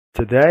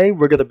Today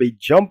we're gonna be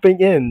jumping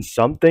in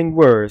something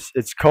worse.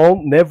 It's called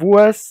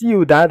Nuevas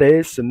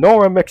Ciudades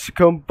Sonora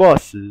Mexican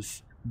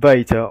Buses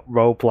Beta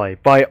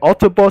Roleplay by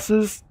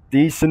Autobuses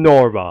de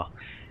Sonora.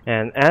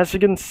 And as you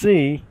can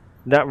see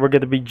that we're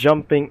gonna be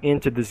jumping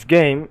into this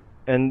game,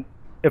 and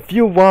a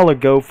few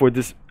moments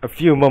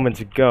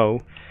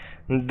ago,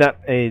 that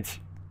is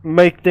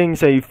make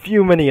things a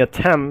few many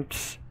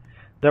attempts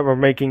that we're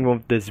making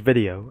with this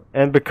video.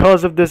 And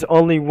because of this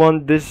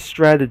this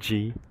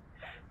strategy,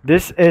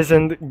 this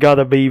isn't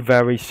gonna be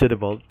very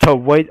suitable to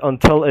wait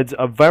until it's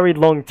a very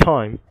long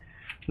time.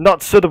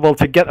 Not suitable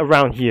to get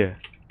around here.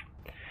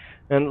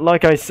 And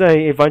like I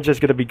say, if I'm just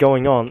gonna be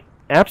going on,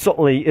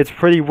 absolutely it's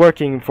pretty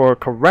working for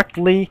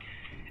correctly.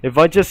 If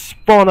I just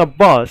spawn a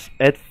bus,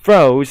 it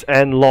froze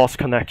and lost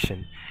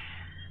connection.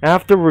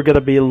 After we're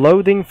gonna be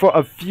loading for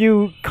a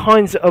few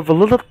kinds of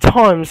little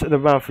times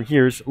around for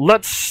here.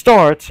 Let's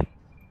start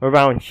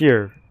around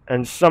here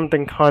and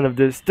something kind of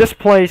this. This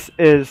place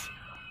is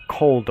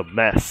called a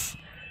mess,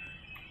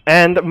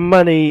 and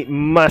many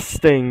mess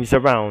things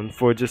around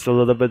for just a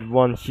little bit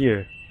one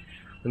here.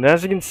 And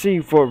as you can see,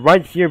 for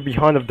right here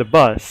behind of the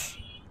bus,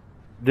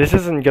 this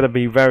isn't gonna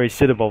be very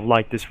suitable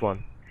like this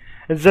one.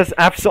 It's just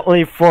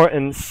absolutely for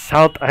in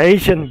South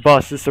Asian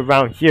buses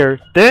around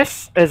here.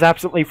 This is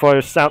absolutely for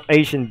South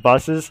Asian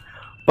buses,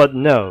 but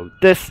no,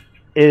 this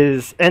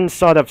is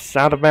inside of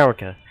South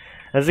America.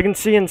 As you can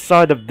see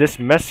inside of this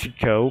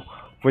Mexico,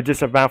 we're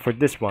just about for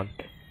this one.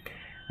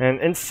 And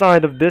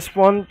inside of this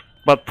one,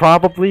 but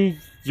probably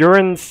you're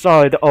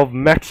inside of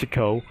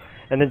Mexico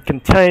and it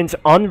contains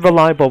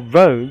unreliable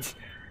roads.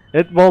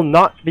 It will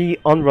not be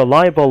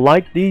unreliable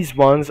like these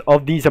ones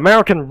of these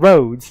American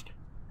roads,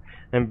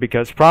 and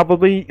because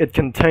probably it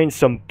contains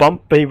some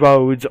bumpy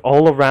roads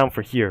all around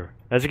for here.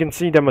 As you can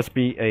see, there must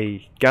be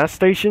a gas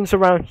stations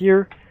around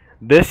here.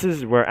 This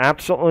is where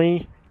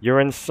absolutely you're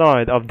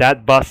inside of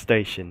that bus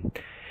station.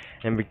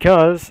 And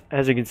because,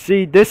 as you can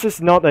see, this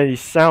is not a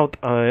South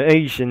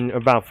Asian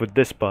about for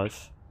this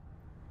bus.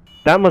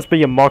 That must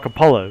be a Marco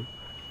Polo.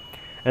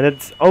 And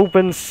it's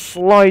open,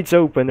 slides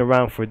open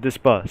around for this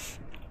bus.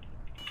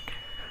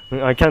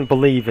 I can't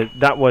believe it.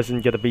 That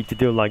wasn't gonna be to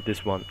do like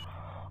this one.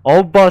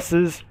 All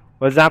buses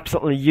was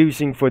absolutely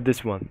using for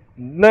this one.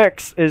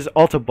 Next is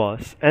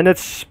Autobus, and it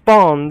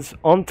spawns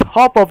on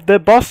top of the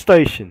bus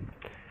station.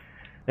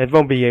 It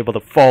won't be able to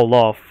fall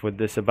off with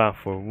this about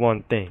for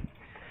one thing.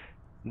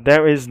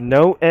 There is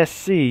no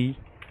SC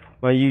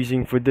by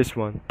using for this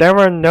one. There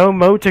are no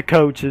motor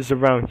coaches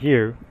around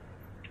here.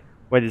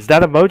 Wait, is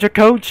that a motor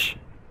coach?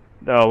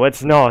 No,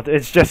 it's not.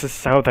 It's just a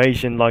South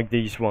Asian like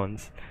these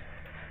ones.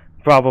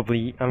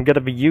 Probably I'm gonna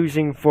be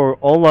using for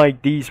all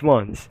like these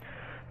ones.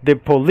 The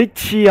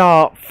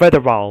Policia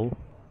Federal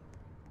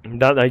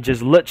that I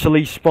just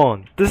literally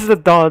spawned. This is a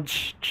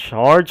Dodge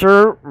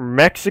Charger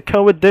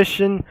Mexico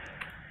edition.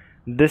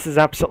 This is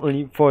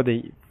absolutely for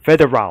the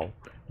Federal.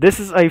 This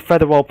is a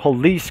federal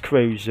police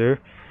cruiser,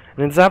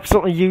 and it's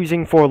absolutely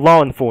using for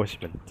law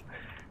enforcement.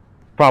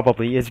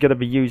 Probably is gonna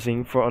be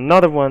using for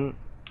another one,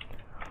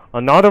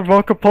 another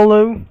Marco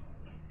Polo,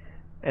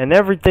 and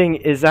everything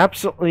is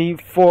absolutely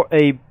for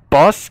a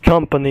bus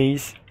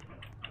companies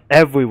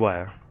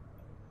everywhere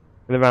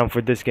around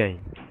for this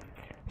game.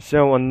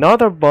 So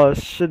another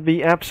bus should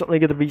be absolutely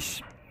gonna be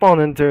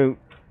spawning to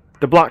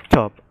the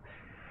blacktop.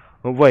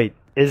 Oh, wait,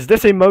 is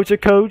this a motor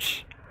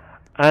coach?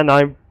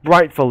 And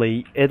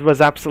rightfully, it was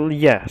absolutely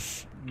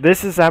yes.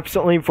 This is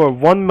absolutely for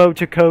one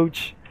motor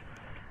coach,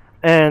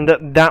 and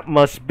that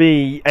must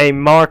be a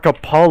Marco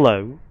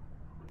Polo.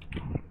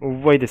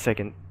 Wait a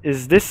second,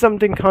 is this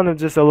something kind of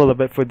just a little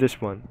bit for this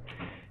one?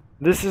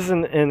 This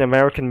isn't an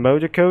American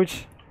motor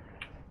coach.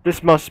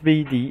 This must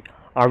be the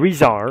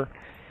Arizar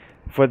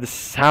for the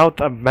South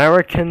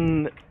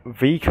American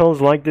vehicles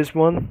like this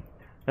one,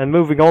 and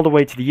moving all the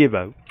way to the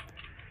Euro.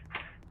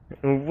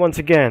 And once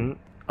again,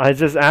 I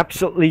just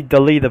absolutely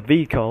delete the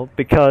vehicle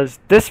because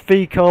this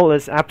vehicle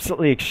is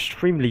absolutely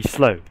extremely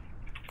slow.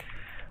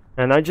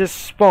 And I just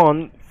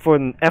spawned for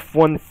an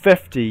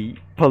F-150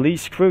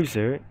 police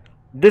cruiser.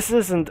 This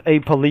isn't a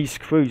police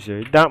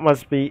cruiser. That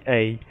must be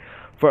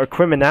for a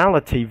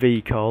criminality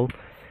vehicle.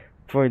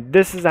 For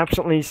this is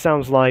absolutely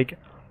sounds like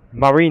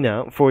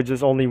Marina for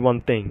just only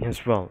one thing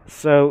as well.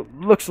 So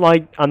looks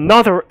like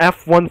another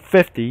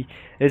F-150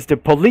 is the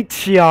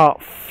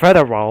Policia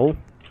Federal.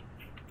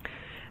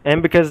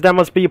 And because there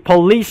must be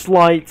police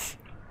lights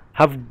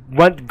have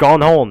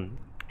gone on,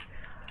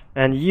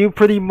 and you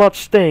pretty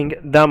much think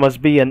that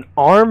must be an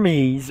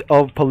armies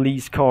of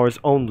police cars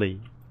only.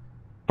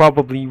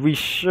 Probably we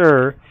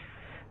sure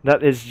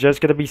that is just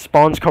gonna be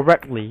spawned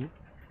correctly,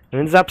 and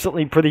it's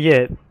absolutely pretty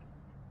it.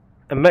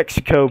 A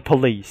Mexico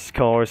police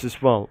cars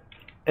as well.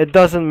 It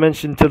doesn't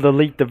mention to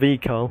delete the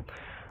vehicle,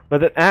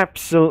 but it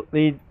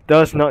absolutely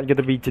does not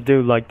gonna be to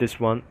do like this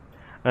one.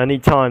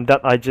 Anytime that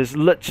I just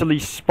literally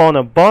spawn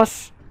a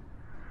bus,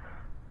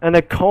 and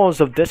a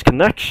cause of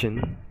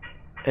disconnection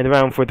and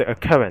around for the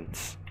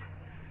occurrence.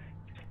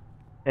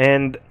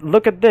 And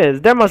look at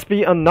this, there must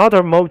be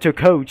another motor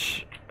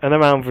coach, and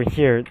around for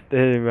here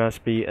there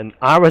must be an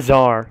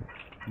Arizar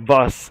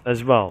bus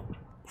as well.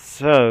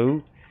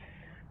 So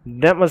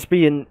that must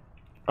be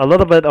a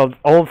little bit of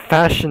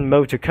old-fashioned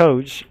motor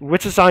coach,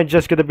 which is I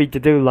just gonna be to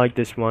do like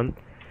this one.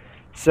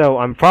 So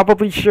I'm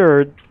probably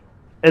sure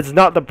it's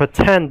not the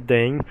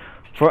pretending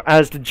for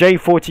as the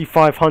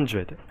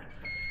J4500.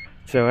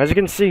 So as you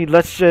can see,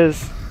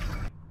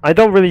 I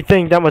don't really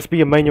think that must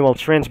be a manual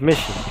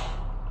transmission,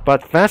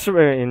 but faster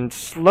and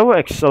slower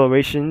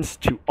accelerations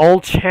to all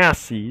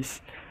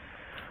chassis.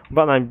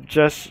 But I'm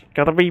just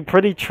gonna be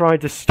pretty trying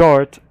to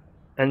start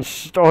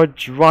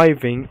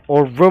driving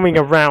or roaming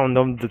around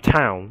on the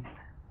town.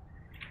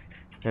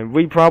 And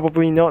we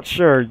probably not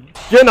sure.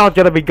 You're not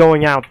gonna be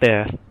going out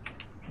there.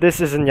 This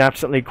isn't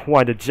absolutely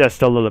quite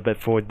just a little bit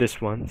for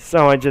this one.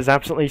 So I just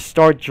absolutely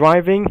start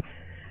driving,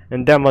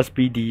 and that must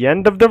be the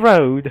end of the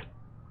road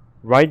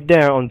right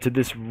there onto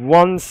this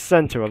one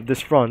center of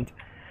this front.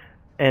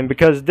 And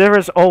because there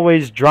is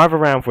always drive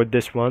around for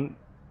this one,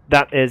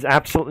 that is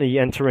absolutely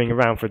entering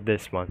around for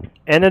this one.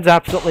 And it's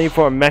absolutely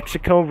for a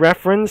Mexico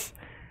reference.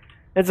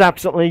 It's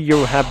absolutely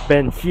you have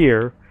been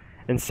here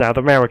in South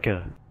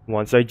America.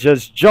 Once I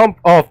just jump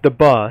off the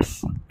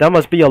bus, that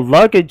must be a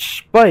luggage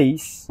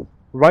space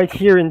right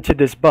here into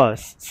this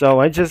bus. So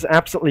I just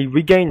absolutely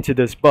regain to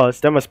this bus.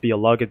 There must be a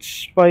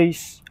luggage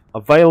space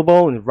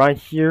available and right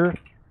here,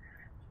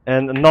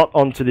 and not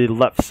onto the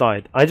left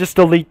side. I just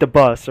delete the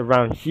bus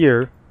around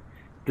here.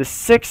 The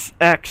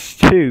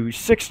 6x2,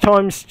 6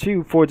 times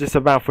 2 for just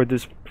about for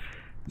this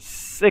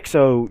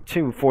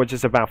 602 for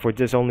just about for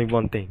this only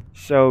one thing.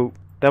 So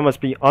there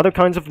must be other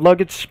kinds of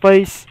luggage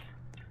space,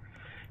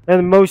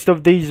 and most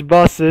of these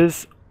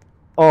buses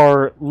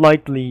are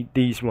likely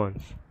these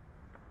ones.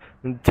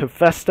 And to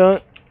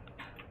Festa,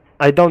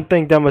 I don't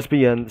think that must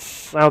be a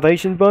South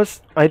Asian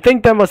bus. I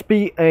think that must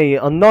be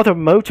another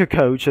motor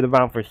coach at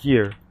around for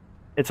here.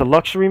 It's a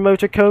luxury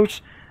motor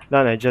coach.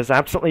 Then I just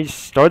absolutely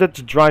started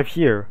to drive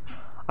here.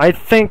 I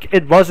think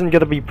it wasn't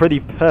gonna be pretty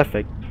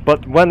perfect,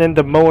 but when in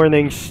the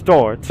morning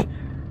starts,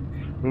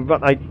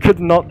 but I could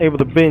not able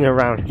to be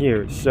around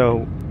here,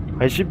 so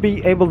I should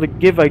be able to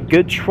give a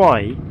good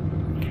try.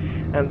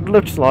 And it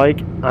looks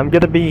like I'm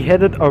gonna be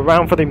headed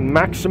around for the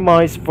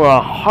maximize for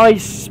a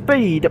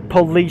high-speed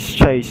police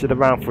chase at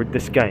around for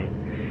this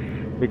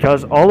game,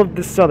 because all of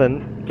the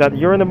sudden that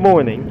you're in the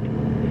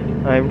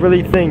morning, I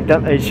really think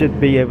that I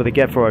should be able to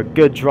get for a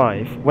good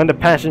drive when the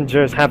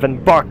passengers have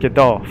embarked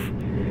off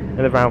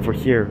and around for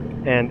here.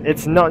 And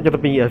it's not gonna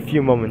be a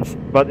few moments,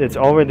 but it's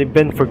already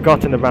been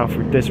forgotten around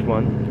for this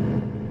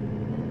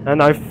one.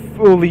 And I'm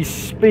fully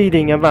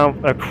speeding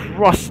around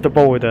across the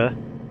border,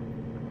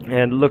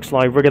 and looks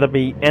like we're gonna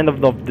be end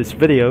of this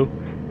video.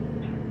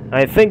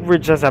 I think we're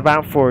just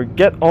about for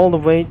get all the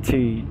way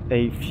to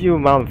a few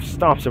amount of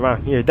stops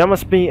around here. There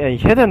must be a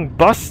hidden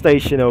bus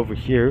station over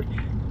here.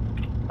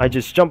 I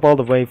just jump all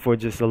the way for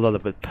just a little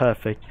bit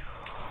perfect.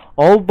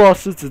 All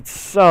buses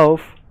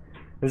itself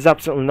is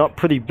absolutely not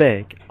pretty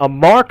big. A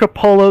Marco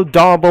Polo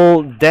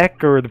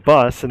double-deckered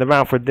bus and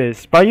around for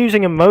this by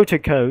using a motor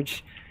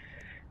coach,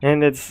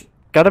 and it's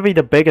gotta be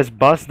the biggest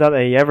bus that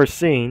I ever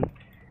seen.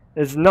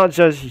 It's not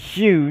just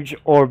huge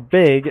or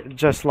big,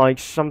 just like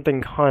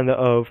something kind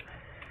of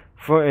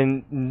for a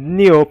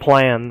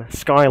Neoplan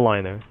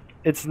Skyliner.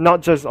 It's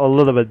not just a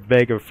little bit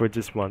bigger for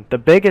this one. The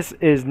biggest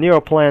is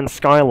Neoplan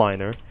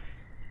Skyliner.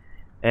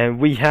 And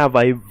we have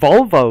a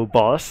Volvo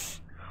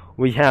bus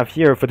we have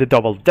here for the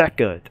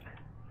double-deckered.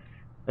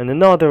 And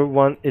another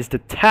one is the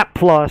TAP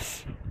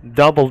Plus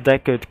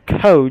double-deckered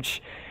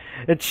coach.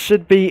 It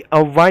should be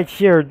right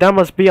here. That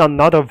must be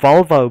another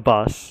Volvo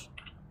bus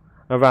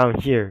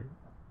around here.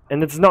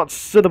 And it's not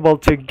suitable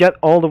to get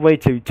all the way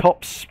to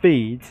top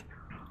speed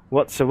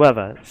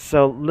whatsoever.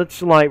 So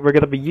looks like we're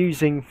going to be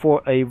using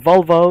for a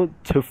Volvo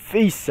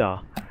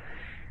Tufisa.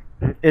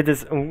 It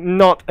is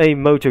not a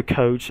motor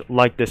coach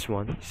like this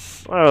one.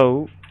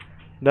 So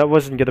that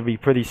wasn't going to be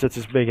pretty such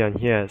as big on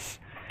yes.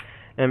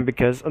 And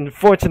because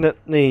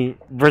unfortunately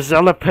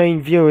Brazilla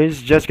Pain View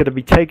is just going to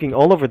be taking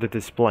all over the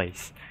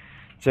displays.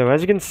 So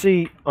as you can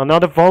see,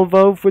 another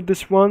Volvo for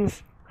this one.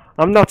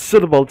 I'm not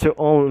suitable to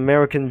all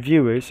American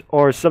viewers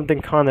or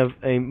something kind of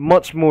a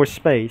much more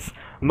space.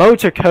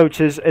 Motor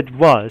coaches it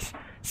was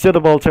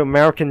suitable to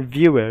American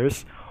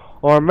viewers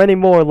or many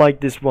more like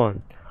this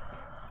one.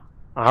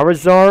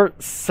 Arizar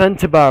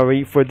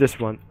Canterbury for this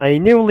one. A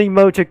newly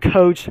motor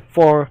coach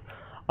for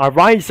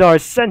Arizar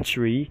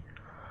Century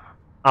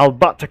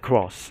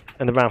Albatross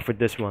and around for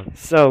this one.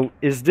 So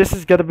this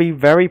is gonna be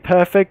very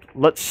perfect.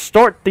 Let's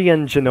start the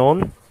engine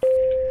on.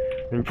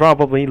 And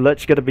probably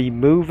let's gonna be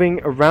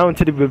moving around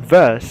to the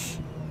reverse,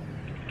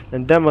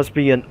 and that must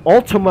be an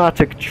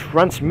automatic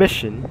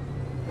transmission,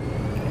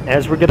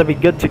 as we're gonna be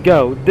good to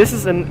go. This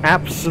is an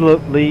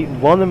absolutely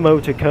one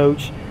motor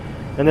coach,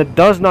 and it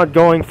does not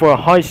going for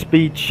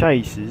high-speed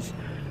chases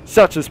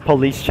such as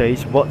police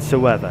chase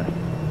whatsoever.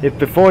 If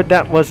before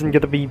that wasn't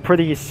gonna be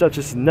pretty such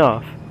as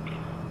enough,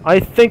 I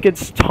think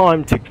it's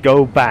time to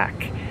go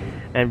back.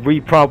 And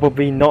we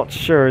probably not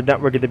sure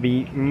that we're going to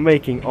be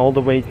making all the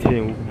way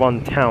to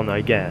one town, I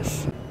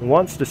guess.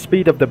 Once the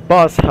speed of the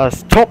bus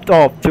has topped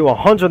off to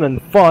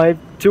 105,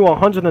 to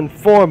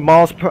 104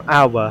 miles per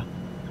hour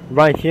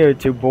right here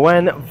to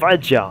Buen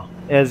Veggia.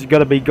 Is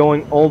gonna be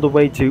going all the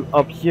way to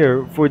up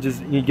here for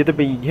just you're gonna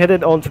be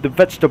headed onto the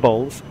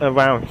vegetables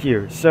around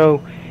here.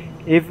 So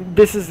if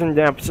this isn't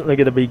absolutely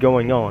gonna be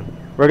going on,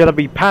 we're gonna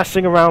be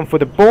passing around for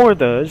the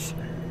borders,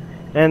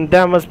 and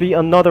there must be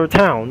another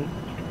town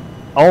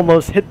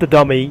almost hit the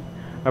dummy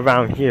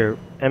around here.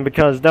 And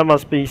because there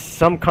must be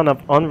some kind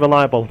of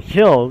unreliable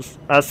hills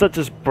such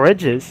as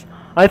bridges,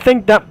 I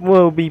think that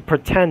will be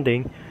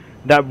pretending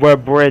that we're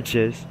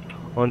bridges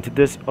onto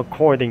this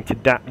according to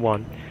that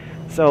one.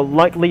 So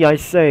likely I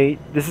say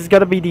this is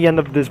gonna be the end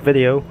of this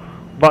video,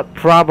 but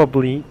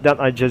probably that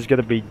I just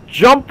gonna be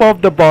jump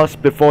off the bus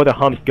before the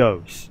hump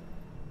goes.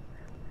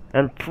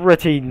 And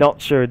pretty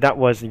not sure that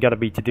wasn't gonna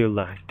be to do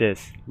like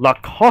this. La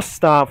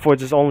Costa for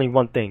just only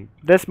one thing.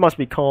 This must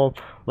be called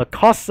La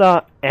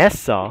Cosa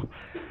Essa.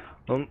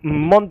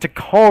 Monte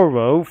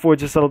Carlo for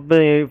just a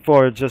bit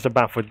for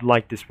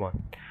like this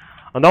one.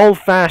 An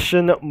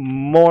old-fashioned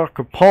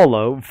Marco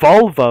Polo,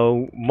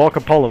 Volvo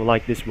Marco Polo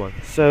like this one.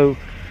 So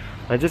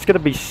I'm just gonna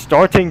be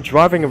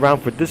driving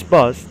around for this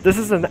bus. This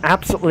isn't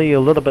absolutely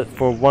a little bit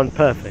for one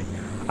perfect.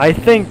 I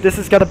think this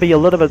is gonna be a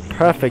little bit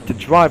perfect to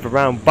drive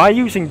around by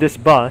using this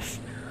bus.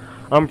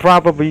 I'm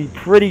probably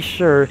pretty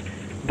sure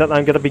that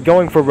I'm gonna be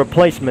going for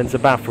replacements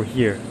about for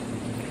here.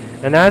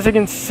 And as you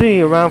can see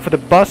around for the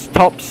bus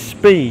top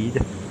speed,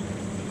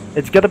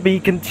 it's gonna be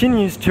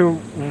continues to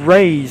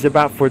raise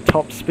about for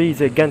top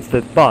speeds against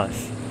the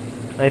bus.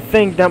 I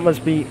think that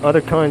must be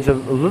other kinds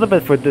of a little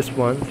bit for this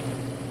one.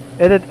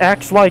 And it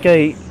acts like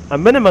a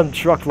minimum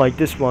truck like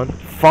this one.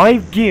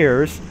 5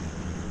 gears,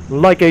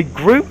 like a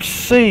Group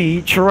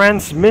C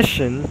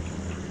transmission.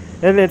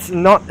 And it's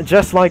not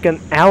just like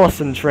an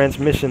Allison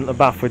transmission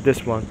about for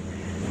this one.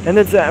 And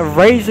it's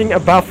raising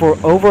about for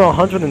over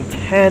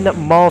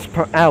 110 miles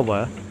per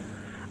hour.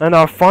 And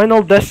our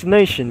final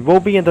destination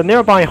will be in the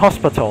nearby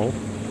hospital.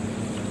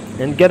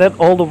 And get it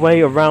all the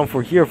way around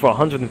for here for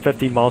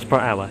 150 miles per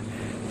hour.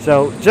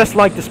 So, just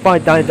like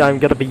despite that I'm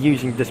gonna be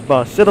using this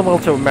bus suitable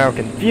to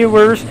American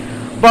viewers,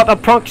 but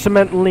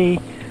approximately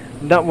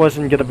that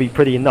wasn't gonna be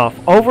pretty enough.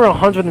 Over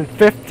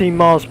 150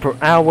 miles per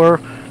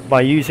hour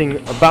by using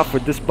about for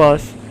this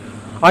bus.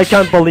 I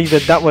can't believe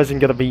it, that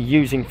wasn't gonna be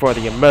using for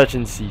the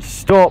emergency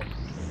stop.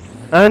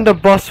 And the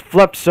bus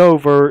flips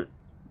over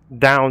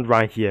down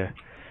right here.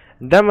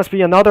 And there must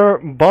be another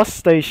bus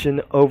station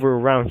over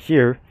around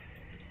here.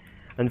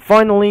 And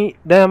finally,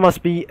 there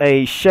must be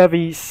a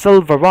Chevy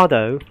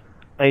Silverado.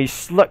 A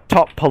slick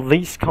top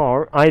police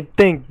car. I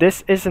think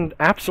this isn't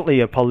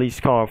absolutely a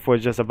police car for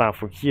just about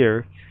for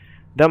here.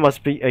 That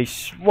must be a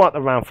SWAT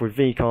around for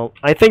vehicle.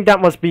 I think that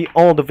must be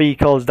all the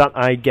vehicles that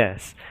I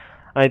guess.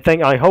 I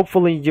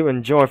hopefully you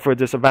enjoy for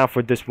this about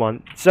for this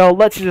one. So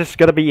let's just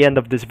gonna be end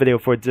of this video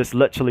for just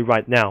literally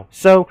right now.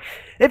 So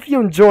if you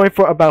enjoy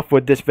for about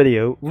for this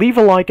video, leave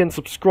a like and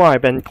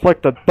subscribe and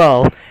click the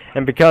bell.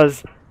 And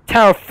because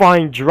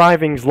terrifying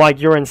drivings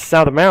like you're in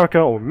South America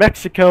or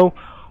Mexico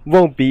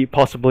won't be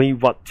possibly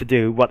what to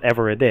do,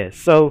 whatever it is.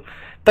 So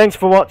thanks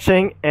for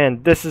watching,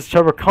 and this is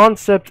Trevor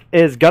Concept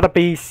is gonna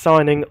be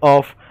signing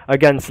off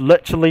against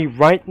literally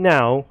right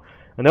now,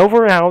 and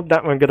over and out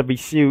that we're gonna be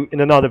see you in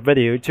another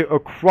video to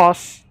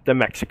across the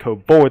Mexico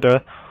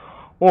border,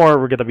 or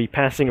we're gonna be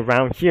passing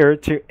around here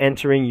to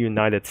entering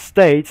United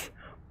States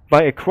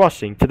by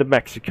crossing to the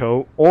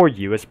Mexico or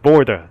US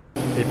border.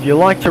 If you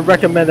like to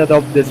recommend it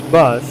of this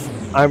bus,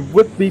 I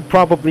would be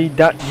probably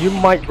that you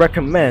might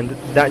recommend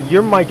that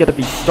you might gonna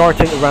be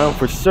starting around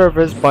for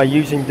service by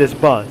using this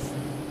bus.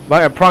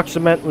 By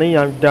approximately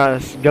I'm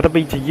just gonna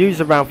be to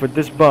use around for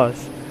this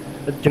bus.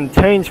 It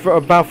contains for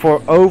about for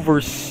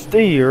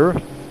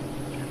oversteer,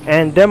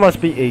 and there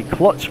must be a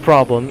clutch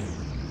problem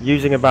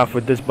using about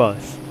for this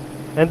bus.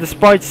 And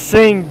despite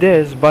saying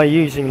this by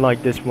using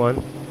like this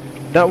one,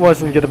 that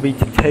wasn't gonna be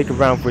to take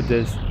around for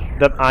this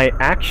that I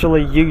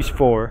actually use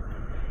for,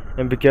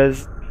 and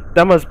because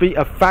that must be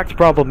a fact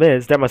problem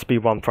is, there must be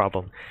one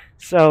problem.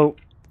 So,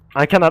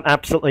 I cannot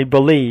absolutely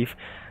believe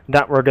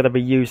that we're going to be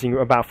using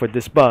about for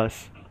this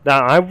bus.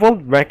 Now, I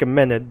won't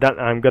recommend it that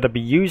I'm going to be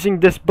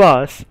using this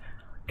bus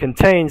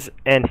contains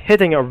and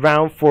hitting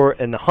around for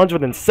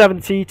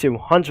 170 to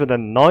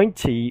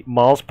 190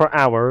 miles per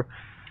hour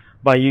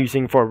by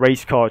using for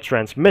race car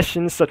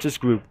transmissions such as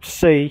Group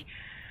C.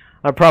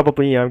 I'm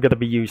going to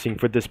be using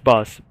for this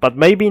bus. But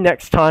maybe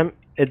next time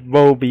it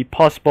will be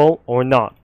possible or not.